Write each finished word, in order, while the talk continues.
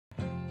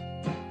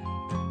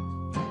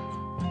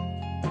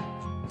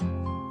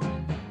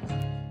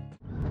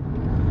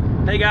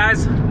Hey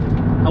guys,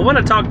 I want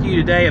to talk to you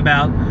today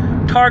about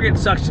target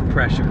suction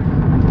pressure.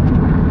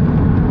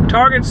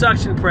 Target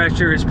suction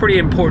pressure is pretty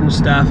important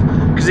stuff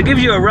because it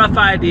gives you a rough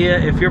idea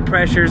if your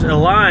pressure is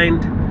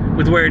aligned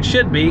with where it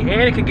should be,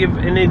 and it can give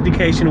an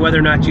indication whether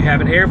or not you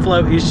have an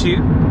airflow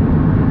issue.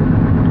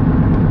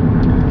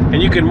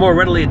 And you can more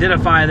readily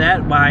identify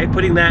that by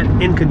putting that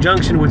in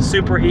conjunction with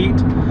superheat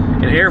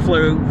and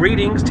airflow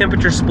readings,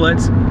 temperature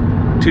splits,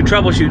 to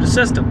troubleshoot the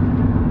system.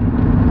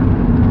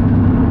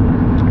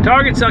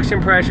 Target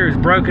suction pressure is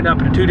broken up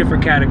into two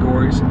different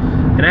categories,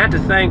 and I have to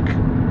thank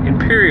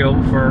Imperial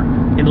for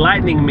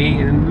enlightening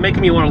me and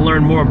making me want to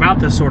learn more about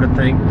this sort of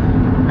thing.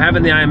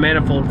 Having the ion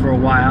manifold for a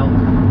while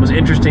was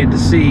interesting to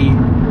see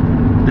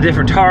the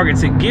different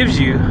targets it gives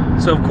you.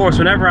 So of course,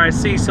 whenever I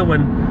see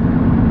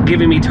someone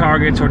giving me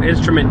targets or an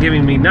instrument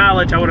giving me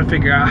knowledge, I want to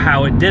figure out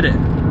how it did it.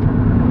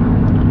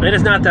 And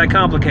it's not that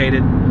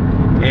complicated,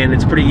 and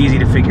it's pretty easy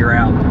to figure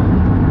out.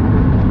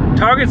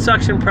 Target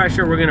suction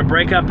pressure we're going to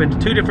break up into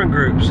two different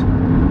groups: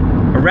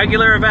 a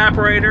regular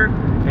evaporator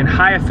and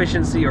high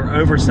efficiency or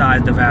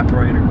oversized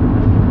evaporator.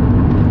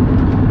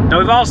 Now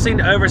we've all seen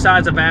the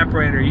oversized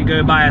evaporator. You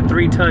go buy a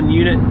 3-ton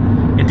unit,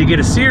 and to get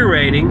a SEER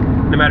rating,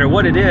 no matter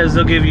what it is,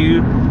 they'll give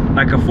you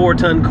like a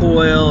 4-ton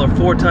coil or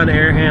 4-ton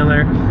air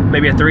handler,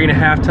 maybe a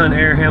 3.5-ton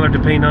air handler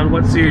depending on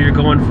what SEER you're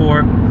going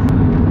for.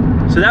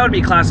 So that would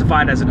be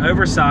classified as an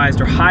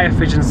oversized or high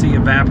efficiency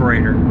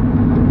evaporator.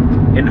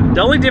 And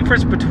the only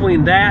difference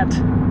between that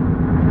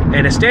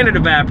and a standard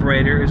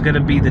evaporator is going to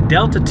be the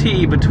delta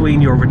T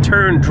between your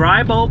return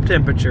dry bulb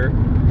temperature,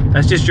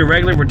 that's just your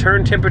regular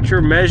return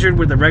temperature measured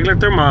with a regular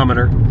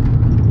thermometer,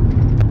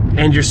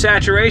 and your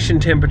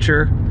saturation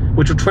temperature,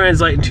 which will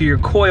translate into your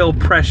coil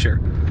pressure.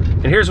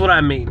 And here's what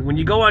I mean. When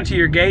you go onto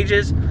your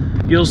gauges,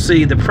 you'll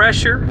see the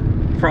pressure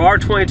for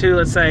R22,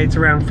 let's say it's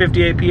around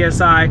 58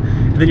 psi,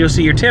 and then you'll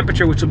see your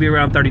temperature, which will be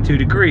around 32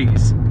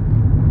 degrees.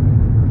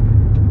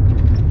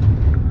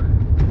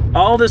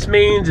 All this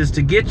means is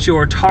to get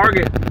your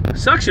target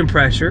suction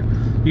pressure,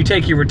 you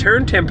take your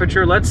return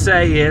temperature, let's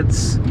say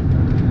it's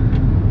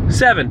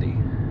 70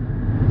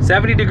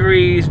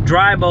 degrees,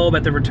 dry bulb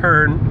at the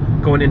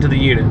return going into the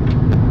unit.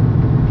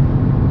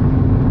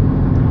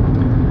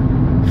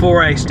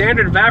 For a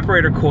standard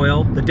evaporator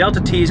coil, the delta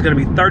T is going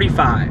to be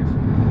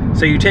 35.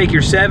 So you take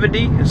your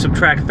 70 and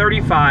subtract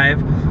 35,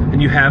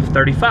 and you have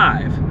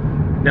 35.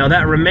 Now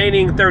that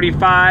remaining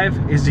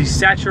 35 is the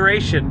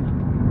saturation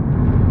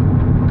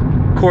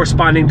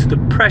corresponding to the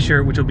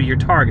pressure, which will be your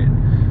target.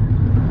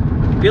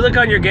 If you look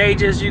on your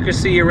gauges, you can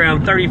see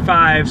around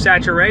 35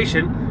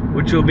 saturation,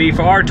 which will be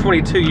for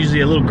R22, usually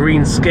a little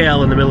green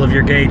scale in the middle of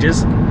your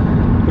gauges,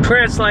 will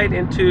translate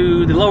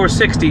into the lower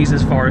 60s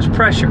as far as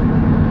pressure.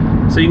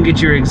 So you can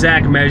get your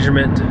exact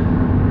measurement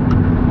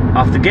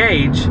off the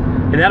gauge,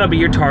 and that'll be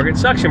your target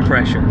suction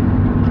pressure.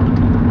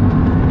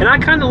 And I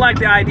kind of like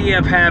the idea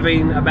of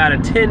having about a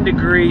 10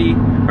 degree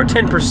or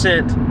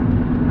 10%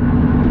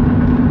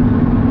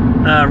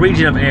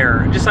 region of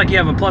error. Just like you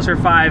have a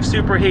 +5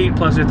 superheat,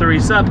 +3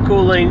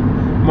 subcooling,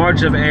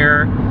 margin of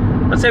error.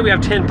 Let's say we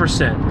have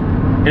 10%.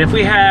 And if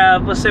we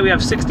have, let's say we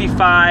have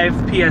 65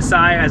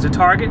 psi as a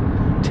target,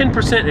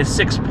 10% is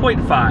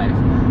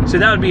 6.5. So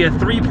that would be a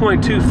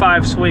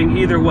 3.25 swing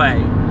either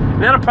way.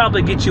 And that'll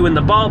probably get you in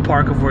the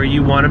ballpark of where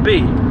you want to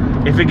be.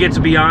 If it gets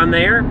beyond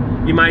there,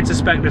 you might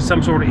suspect there's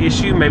some sort of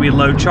issue, maybe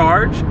low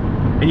charge,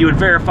 and you would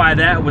verify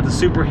that with the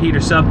superheat or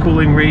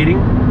subcooling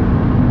reading.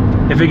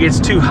 If it gets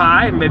too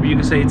high, maybe you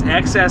can say it's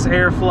excess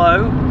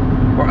airflow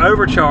or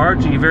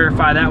overcharge, and you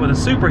verify that with a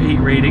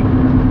superheat reading.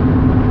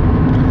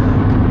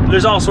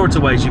 There's all sorts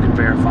of ways you can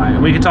verify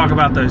it. We can talk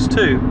about those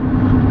too,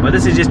 but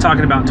this is just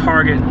talking about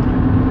target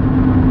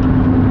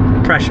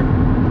pressure.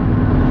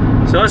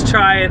 So let's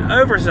try an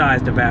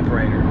oversized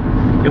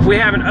evaporator. If we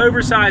have an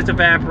oversized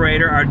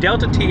evaporator, our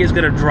delta T is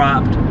going to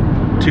drop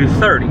to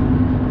 30.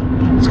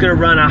 It's going to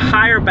run a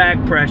higher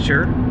back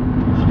pressure,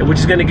 which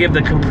is going to give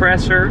the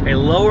compressor a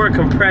lower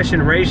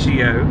compression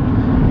ratio,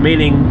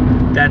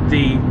 meaning that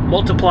the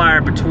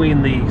multiplier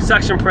between the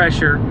suction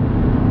pressure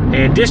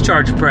and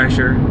discharge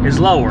pressure is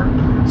lower.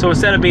 So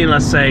instead of being,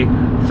 let's say,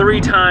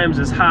 3 times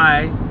as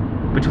high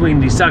between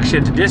the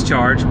suction to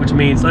discharge, which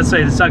means, let's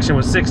say the suction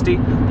was 60,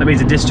 that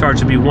means the discharge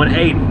should be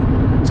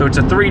 180. So it's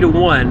a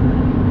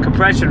 3-to-1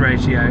 compression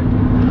ratio.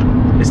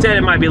 Instead,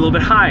 it might be a little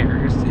bit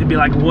higher. It'd be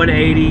like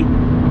 180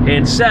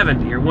 and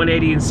 70 or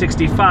 180 and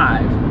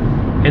 65.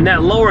 And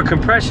that lower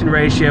compression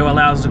ratio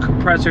allows the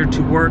compressor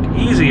to work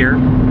easier,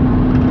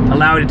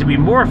 allowing it to be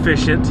more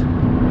efficient,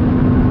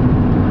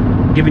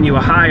 giving you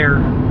a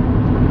higher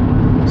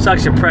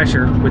suction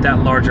pressure with that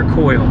larger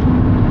coil.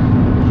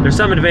 There's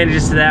some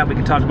advantages to that. We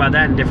can talk about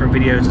that in different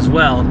videos as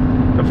well.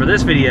 But for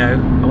this video,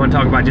 I want to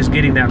talk about just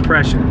getting that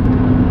pressure.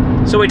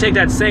 So we take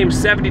that same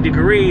 70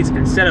 degrees,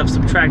 instead of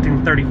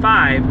subtracting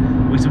 35,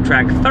 we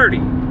subtract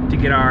 30 to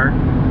get our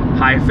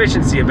high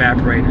efficiency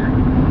evaporator.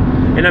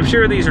 And I'm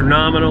sure these are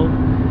nominal.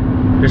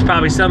 There's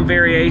probably some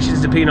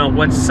variations depending on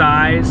what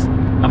size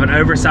of an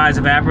oversized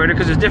evaporator,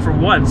 because there's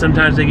different ones.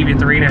 Sometimes they give you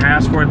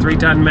 3.5s for a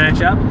 3-ton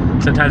matchup.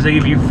 Sometimes they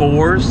give you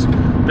 4s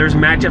there's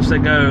matchups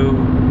that go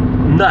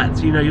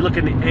nuts. You know, you look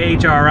in the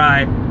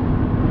AHRI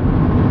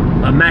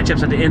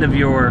matchups at the end of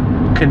your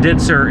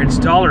condenser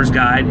installer's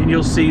guide, and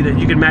you'll see that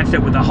you can match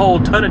that with a whole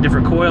ton of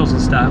different coils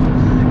and stuff.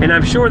 And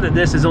I'm sure that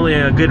this is only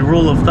a good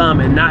rule of thumb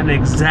and not an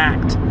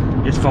exact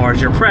as far as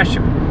your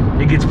pressure.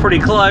 It gets pretty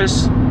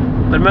close,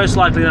 but most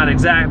likely not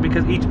exact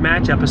because each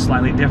matchup is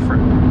slightly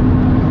different.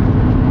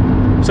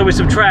 So we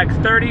subtract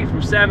 30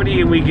 from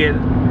 70 and we get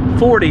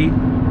 40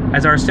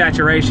 as our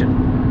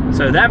saturation.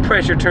 So that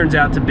pressure turns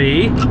out to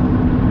be,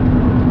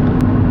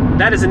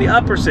 that is in the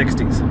upper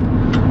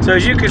 60s. So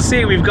as you can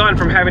see, we've gone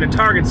from having a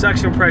target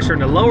suction pressure in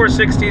the lower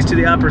 60s to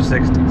the upper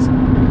 60s.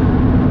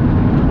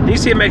 You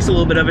see it makes a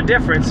little bit of a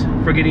difference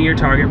for getting your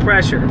target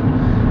pressure.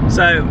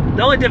 So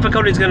the only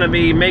difficulty is going to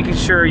be making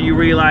sure you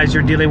realize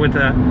you're dealing with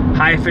a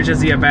high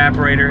efficiency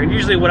evaporator. And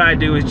usually what I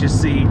do is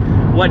just see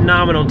what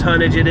nominal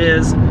tonnage it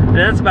is, and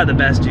that's about the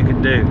best you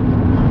can do.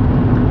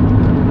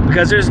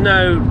 Because there's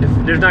not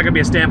going to be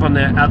a stamp on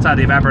the outside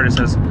of the evaporator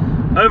that says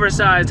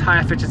oversized high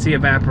efficiency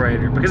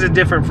evaporator, because it's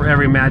different for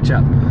every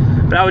matchup.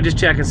 But I would just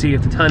check and see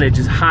if the tonnage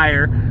is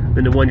higher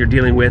than the one you're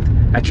dealing with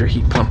at your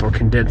heat pump or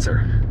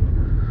condenser.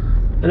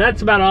 And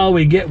that's about all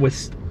we get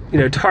with, you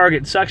know,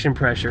 target suction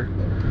pressure.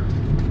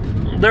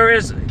 There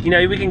is, you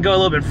know, we can go a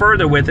little bit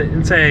further with it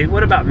and say,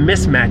 what about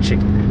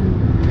mismatching?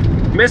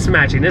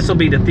 Mismatching, this will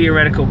be the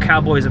theoretical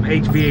cowboys of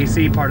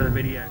HVAC part of the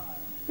video.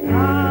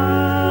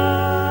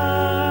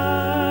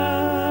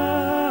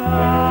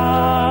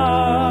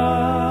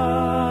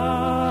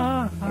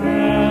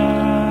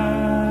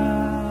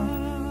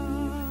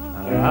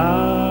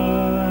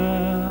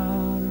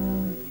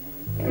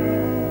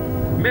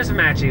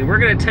 Mismatching, we're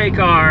going to take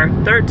our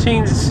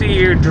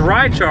 13-SEER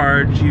dry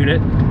charge unit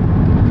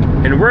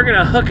and we're going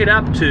to hook it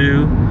up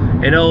to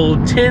an old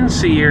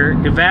 10-SEER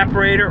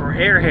evaporator or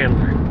air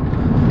handler.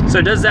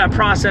 So does that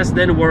process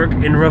then work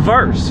in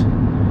reverse?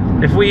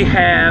 If we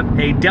have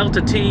a delta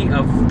T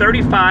of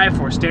 35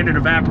 for a standard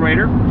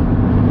evaporator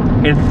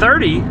and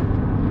 30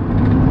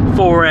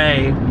 for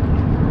a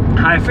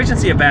high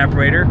efficiency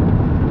evaporator,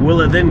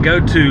 will it then go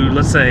to,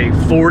 let's say,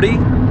 40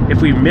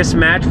 if we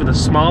mismatch with a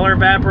smaller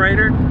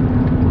evaporator?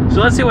 So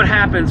let's see what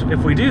happens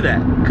if we do that.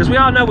 Because we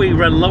all know we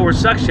run lower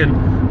suction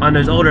on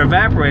those older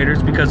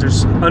evaporators because they're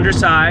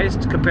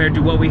undersized compared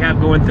to what we have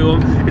going through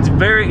them. It's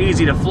very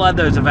easy to flood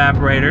those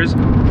evaporators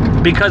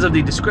because of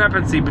the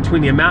discrepancy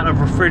between the amount of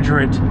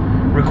refrigerant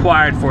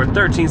required for a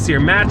 13-SEER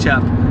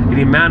matchup and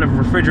the amount of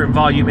refrigerant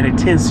volume in a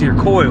 10-SEER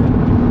coil.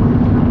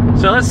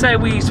 So let's say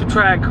we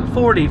subtract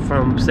 40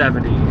 from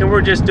 70, and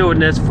we're just doing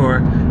this for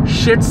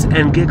shits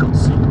and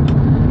giggles.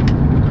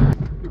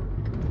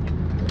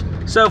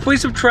 So if we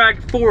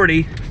subtract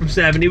 40 from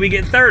 70, we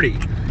get 30.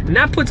 And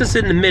that puts us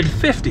in the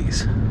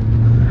mid-50s.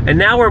 And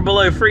now we're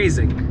below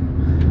freezing.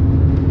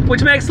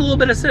 Which makes a little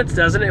bit of sense,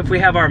 doesn't it? If we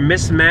have our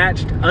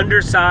mismatched,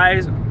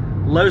 undersized,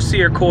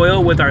 low-SEER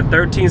coil with our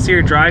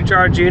 13-SEER dry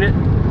charge unit.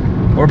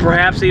 Or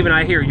perhaps even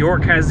I hear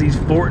York has these,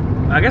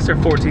 I guess they're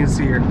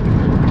 14-SEER,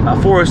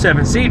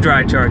 407C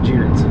dry charge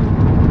units.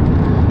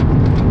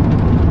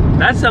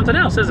 That's something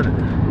else, isn't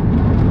it?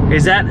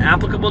 Is that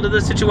applicable to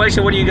this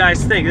situation? What do you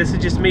guys think? This is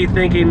just me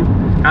thinking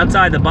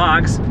outside the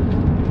box.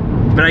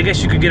 But I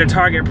guess you could get a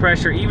target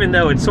pressure even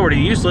though it's sort of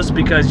useless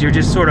because you're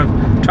just sort of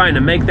trying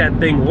to make that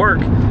thing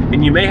work.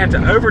 And you may have to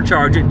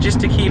overcharge it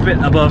just to keep it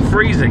above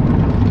freezing.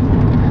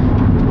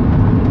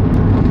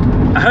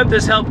 I hope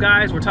this helped,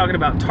 guys. We're talking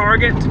about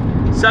target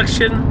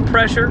suction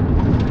pressure.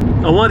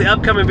 On one of the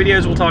upcoming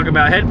videos, we'll talk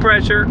about head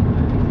pressure.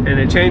 And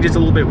it changes a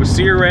little bit with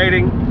SEER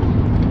rating.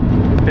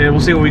 And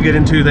we'll see what we get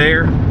into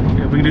there.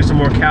 If we can do some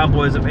more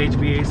cowboys of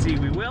HVAC,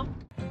 we